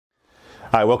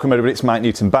Hi, welcome everybody, it's Mike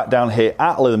Newton back down here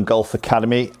at Lytham Golf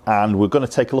Academy, and we're going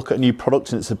to take a look at a new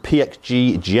product, and it's a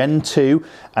PXG Gen2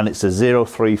 and it's a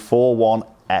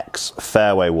 0341X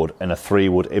fairway wood and a 3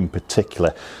 wood in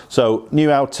particular. So new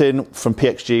outing from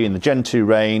PXG in the Gen2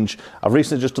 range. I've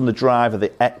recently just done the driver,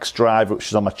 the X driver, which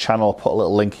is on my channel. I'll put a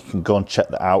little link, you can go and check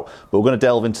that out. But we're going to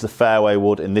delve into the fairway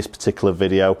wood in this particular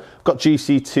video. I've got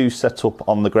GC2 set up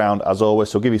on the ground as always,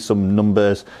 so I'll give you some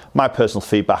numbers, my personal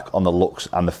feedback on the looks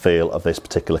and the feel of this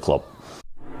particular club.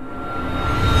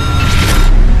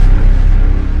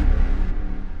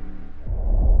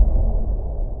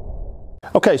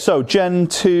 Okay, so Gen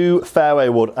 2 fairway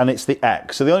wood, and it's the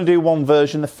X. So they only do one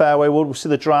version, the fairway wood. We see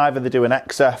the driver, they do an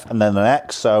XF and then an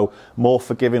X, so more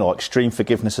forgiving, or extreme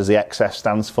forgiveness as the XF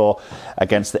stands for,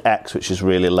 against the X, which is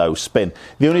really low spin.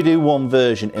 They only do one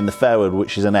version in the fairway wood,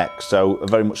 which is an X, so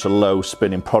very much a low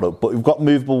spinning product. But we've got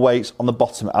movable weights on the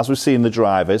bottom, as we see in the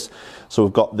drivers. So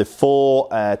we've got the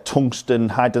 4 tungsten,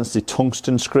 high density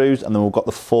tungsten screws, and then we've got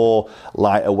the 4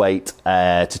 lighter weight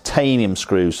titanium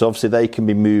screws. So obviously they can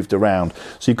be moved around.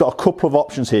 So you've got a couple of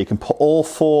options here. You can put all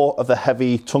 4 of the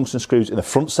heavy tungsten screws in the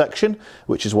front section,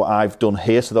 which is what I've done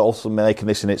here. So they're also making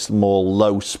this in its more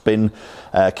low spin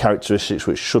characteristics,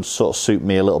 which should sort of suit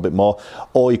me a little bit more.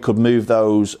 Or you could move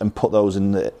those and put those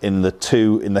in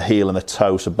the heel and the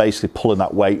toe. So basically pulling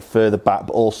that weight further back,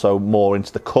 but also more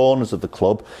into the corners of the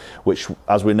club, which,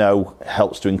 as we know,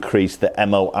 helps to increase the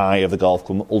MOI of the golf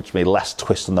club. Ultimately, less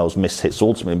twist on those missed hits.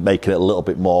 Ultimately, making it a little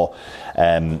bit more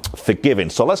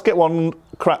forgiving. So let's get one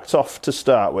cracked off to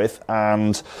start with,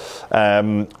 and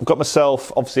I've got myself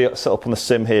obviously set up on the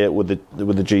sim here with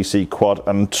the GC quad,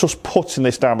 and just putting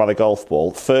this down by the golf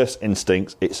ball. First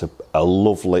instinct, it's a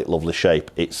lovely shape.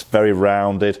 It's very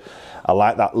rounded. I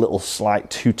like that little slight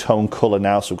two-tone colour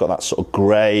now, so we've got that sort of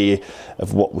grey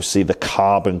of what we see the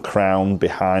carbon crown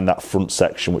behind that front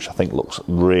section, which I think looks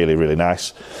really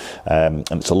nice, and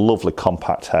it's a lovely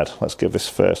compact head. Let's give this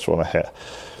first one a hit.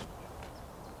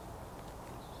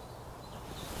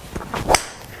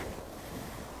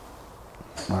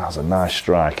 That's a nice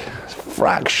strike.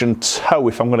 Fraction toe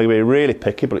if I'm going to be really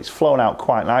picky, but it's flown out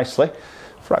quite nicely.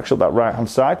 Fraction up that right hand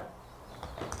side.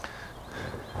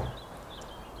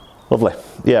 Lovely.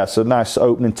 Yeah, so nice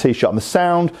opening tee shot. And the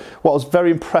sound, what I was very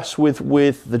impressed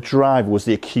with the driver was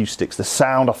the acoustics. The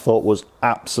sound I thought was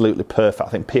absolutely perfect.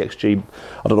 I think PXG,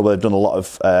 I don't know whether they've done a lot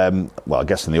of, well, I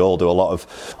guess they all do a lot of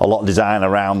design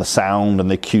around the sound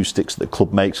and the acoustics that the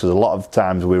club makes, because a lot of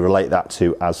times we relate that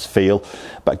to as feel.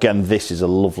 But again, this is a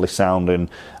lovely sounding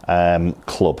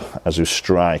club as we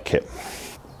strike it.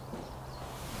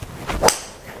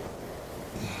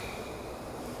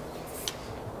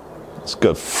 It's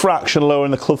good. Fraction lower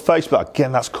in the club face, but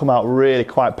again, that's come out really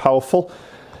quite powerful.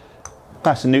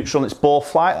 Nice and neutral on its ball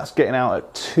flight. That's getting out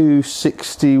at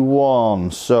 261.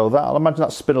 So that, I'll imagine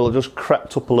that spin will have just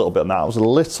crept up a little bit on that. It was a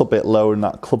little bit lower in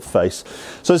that club face.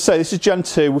 So as I say, this is Gen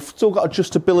 2. We've still got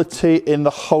adjustability in the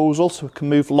hosel, so we can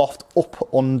move loft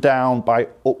up and down by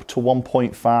up to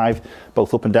 1.5,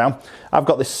 both up and down. I've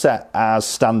got this set as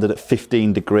standard at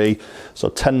 15 degree, so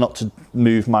I tend not to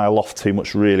move my loft too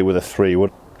much really with a 3 wood.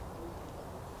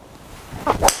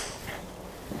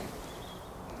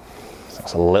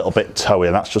 That's a little bit toey,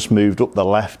 and that's just moved up the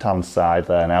left hand side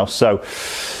there now. So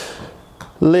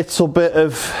little bit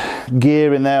of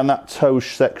gear in there on that toe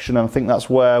section, and I think that's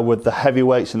where, with the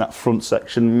heavyweights in that front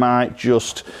section, might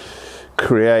just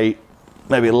create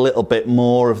maybe a little bit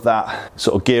more of that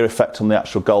sort of gear effect on the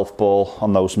actual golf ball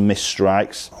on those missed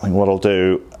strikes. I think what I'll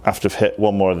do after I've hit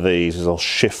one more of these is I'll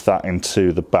shift that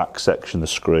into the back section, the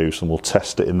screws, and we'll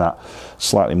test it in that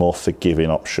slightly more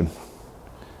forgiving option.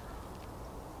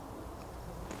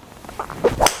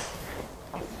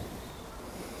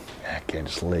 Again,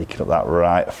 just leaking up that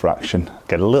right fraction.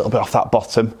 Get a little bit off that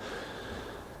bottom.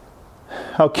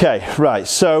 Okay, right,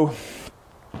 so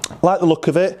like the look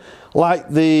of it, like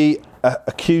the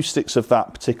acoustics of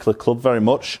that particular club very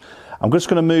much. I'm just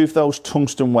going to move those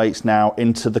tungsten weights now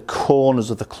into the corners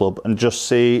of the club and just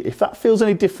see if that feels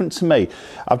any different to me.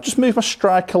 I've just moved my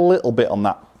strike a little bit on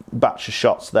that batch of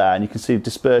shots there, and you can see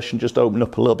dispersion just open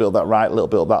up a little bit of that right, a little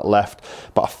bit of that left,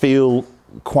 but I feel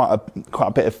quite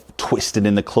a bit of twisting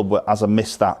in the club as I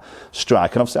miss that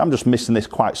strike. And obviously I'm just missing this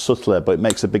quite subtly, but it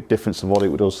makes a big difference of what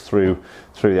it does through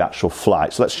the actual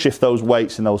flight. So let's shift those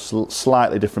weights in those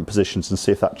slightly different positions and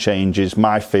see if that changes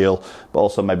my feel, but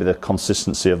also maybe the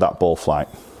consistency of that ball flight.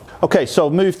 Okay, so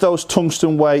move those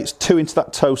tungsten weights, 2 into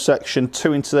that toe section,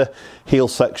 2 into the heel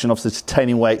section. Obviously the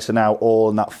titanium weights are now all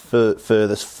in that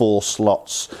furthest 4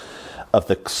 slots of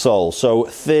the sole. So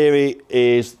theory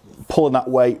is pulling that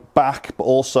weight back, but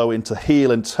also into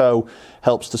heel and toe,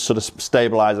 helps to sort of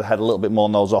stabilise the head a little bit more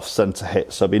on those off-centre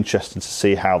hits. So it'll be interesting to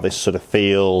see how this sort of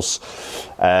feels,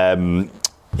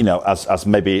 you know, as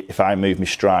maybe if I move my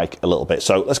strike a little bit.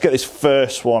 So let's get this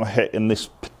first one hit in this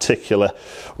particular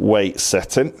weight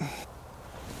setting.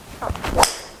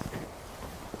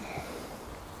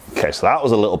 Okay, so that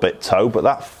was a little bit toe, but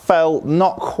that felt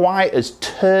not quite as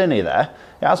turny there.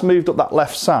 It has moved up that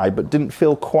left side, but didn't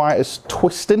feel quite as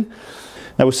twisting.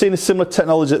 Now we're seeing a similar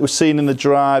technology that we're seeing in the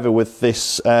driver with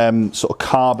this sort of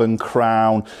carbon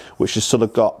crown, which has sort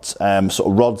of got sort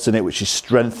of rods in it, which is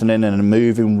strengthening and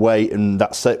moving weight, and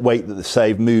that weight that they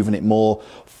save, moving it more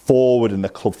forward in the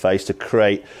club face to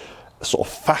create sort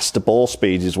of faster ball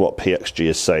speeds is what PXG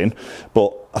is saying.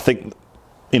 But I think,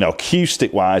 you know, cue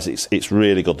stick wise, it's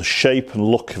really good. The shape and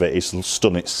look of it is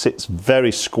stunning. It sits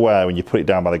very square when you put it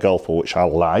down by the golf ball, which I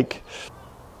like.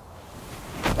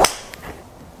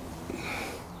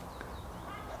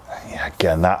 Yeah,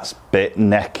 again, that's a bit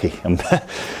necky. I'm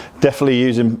definitely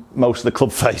using most of the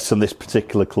club face on this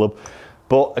particular club,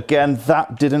 but again,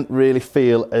 that didn't really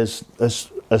feel as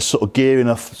sort of gear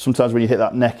enough. Sometimes when you hit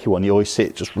that necky one, you always see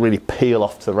it just really peel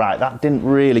off to the right. That didn't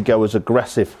really go as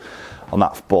aggressive on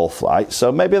that ball flight.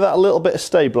 So maybe that a little bit of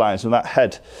stabilising that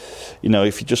head, you know,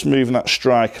 if you're just moving that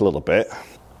strike a little bit.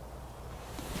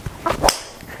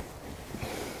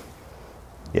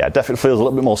 Yeah, it definitely feels a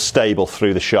little bit more stable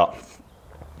through the shot.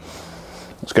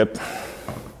 That's good.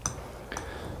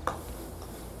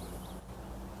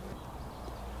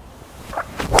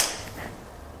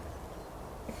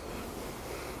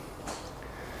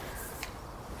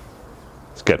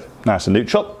 It's good, nice and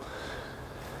neutral.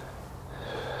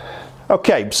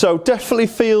 Okay, so definitely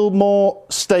feel more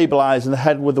stabilised in the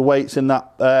head with the weights in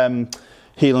that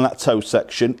heel and that toe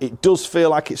section. It does feel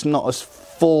like it's not as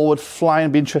forward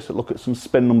flying. Be interested to look at some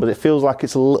spin numbers. It feels like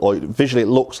it's a little, or visually it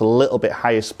looks a little bit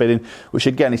higher spinning, which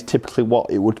again is typically what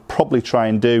it would probably try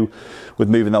and do with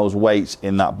moving those weights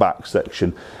in that back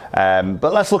section.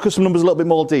 But let's look at some numbers a little bit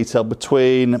more detail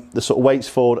between the sort of weights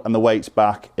forward and the weights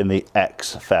back in the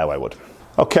X fairway wood.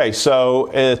 Okay, so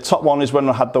top one is when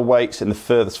I had the weights in the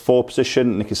furthest forward position,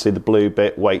 and you can see the blue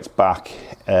bit, weights back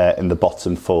in the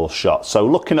bottom full shot. So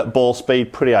looking at ball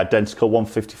speed, pretty identical,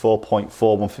 154.4,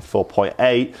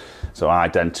 154.8, so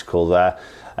identical there.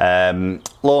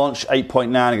 Launch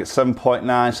 8.9 against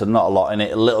 7.9, so not a lot in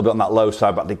it, a little bit on that low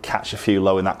side, but I did catch a few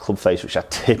low in that club face, which I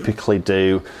typically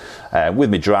do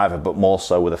with my driver, but more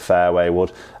so with a fairway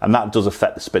wood, and that does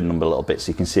affect the spin number a little bit.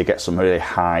 So you can see I get some really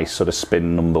high sort of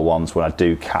spin number ones when I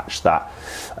do catch that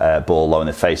ball low in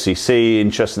the face. So you see,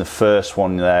 interesting, the first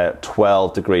one there,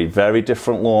 12 degree, very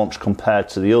different launch compared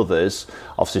to the others.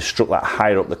 Obviously struck that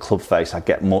higher up the club face, I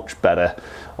get much better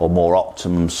or more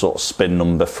optimum sort of spin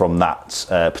number from that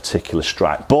particular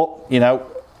strike. But you know,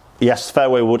 yes,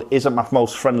 fairway wood isn't my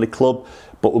most friendly club,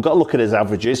 but we've got to look at his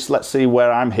averages. Let's see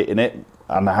where I'm hitting it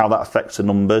and how that affects the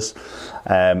numbers,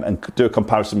 and do a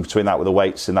comparison between that with the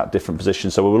weights in that different position.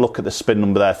 So we will look at the spin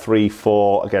number there,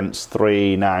 3-4 against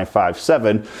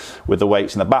 3-9-5-7, with the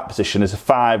weights in the back position. There's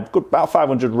about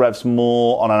 500 revs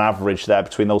more on an average there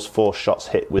between those 4 shots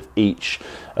hit with each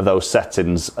of those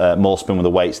settings, more spin with the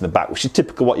weights in the back, which is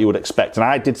typical what you would expect. And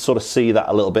I did sort of see that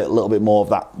a little bit more of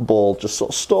that ball just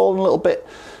sort of stalling a little bit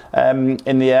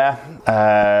in the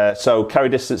air. So carry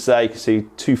distance there, you can see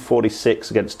 246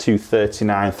 against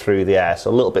 239 through the air, so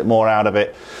a little bit more out of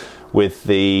it with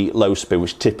the low spin,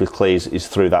 which typically is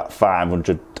through that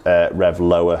 500 rev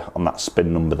lower on that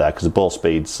spin number there, because the ball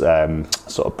speed's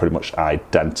sort of pretty much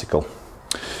identical.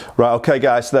 Right, okay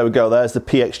guys, so there we go. There's the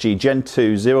PXG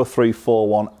Gen2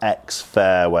 0341X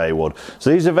fairway wood. So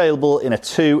these are available in a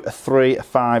 2, a 3, a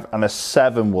 5 and a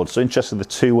 7 wood. So interesting, the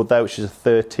 2 wood there, which is a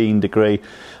 13 degree.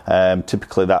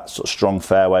 Typically that sort of strong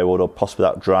fairway wood, or possibly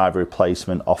that driver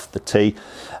replacement off the tee.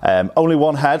 Only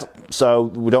one head, so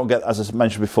we don't get, as I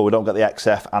mentioned before, we don't get the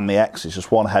XF and the X, it's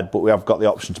just one head, but we have got the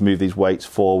option to move these weights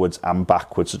forwards and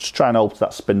backwards. So just try and alter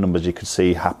that spin numbers you can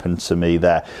see happen to me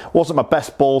there. Wasn't my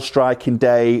best ball striking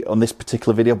day on this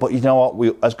particular video, but you know what,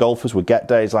 we as golfers we get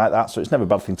days like that, so it's never a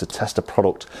bad thing to test a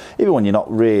product even when you're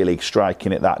not really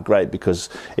striking it that great, because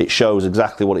it shows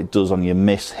exactly what it does on your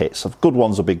miss hits. So good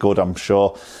ones will be good, I'm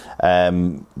sure,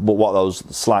 but what those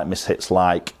slight miss hits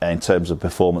like in terms of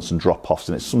performance and drop-offs,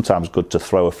 and it's sometimes good to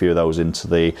throw a few of those into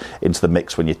the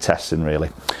mix when you're testing, really.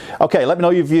 Okay, let me know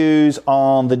your views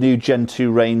on the new Gen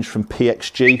 2 range from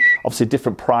PXG. Obviously a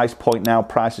different price point now,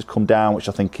 prices come down, which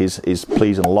I think is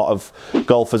pleasing a lot of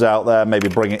golfers out there. Maybe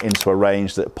bring it into a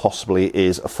range that possibly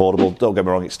is affordable. Don't get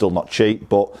me wrong, it's still not cheap,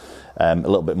 but a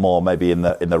little bit more maybe in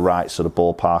the right sort of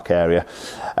ballpark area.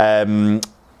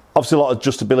 Obviously a lot of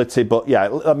adjustability, but yeah,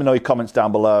 let me know your comments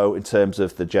down below in terms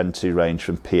of the Gen 2 range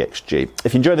from PXG.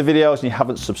 If you enjoy the videos and you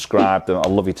haven't subscribed, then I'd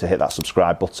love you to hit that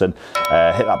subscribe button,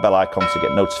 hit that bell icon to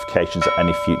get notifications of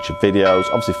any future videos.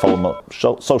 Obviously follow my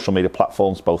social media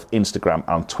platforms, both Instagram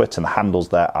and Twitter, and the handles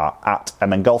there are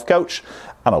 @MNGolfCoach,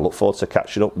 and I look forward to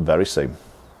catching up very soon.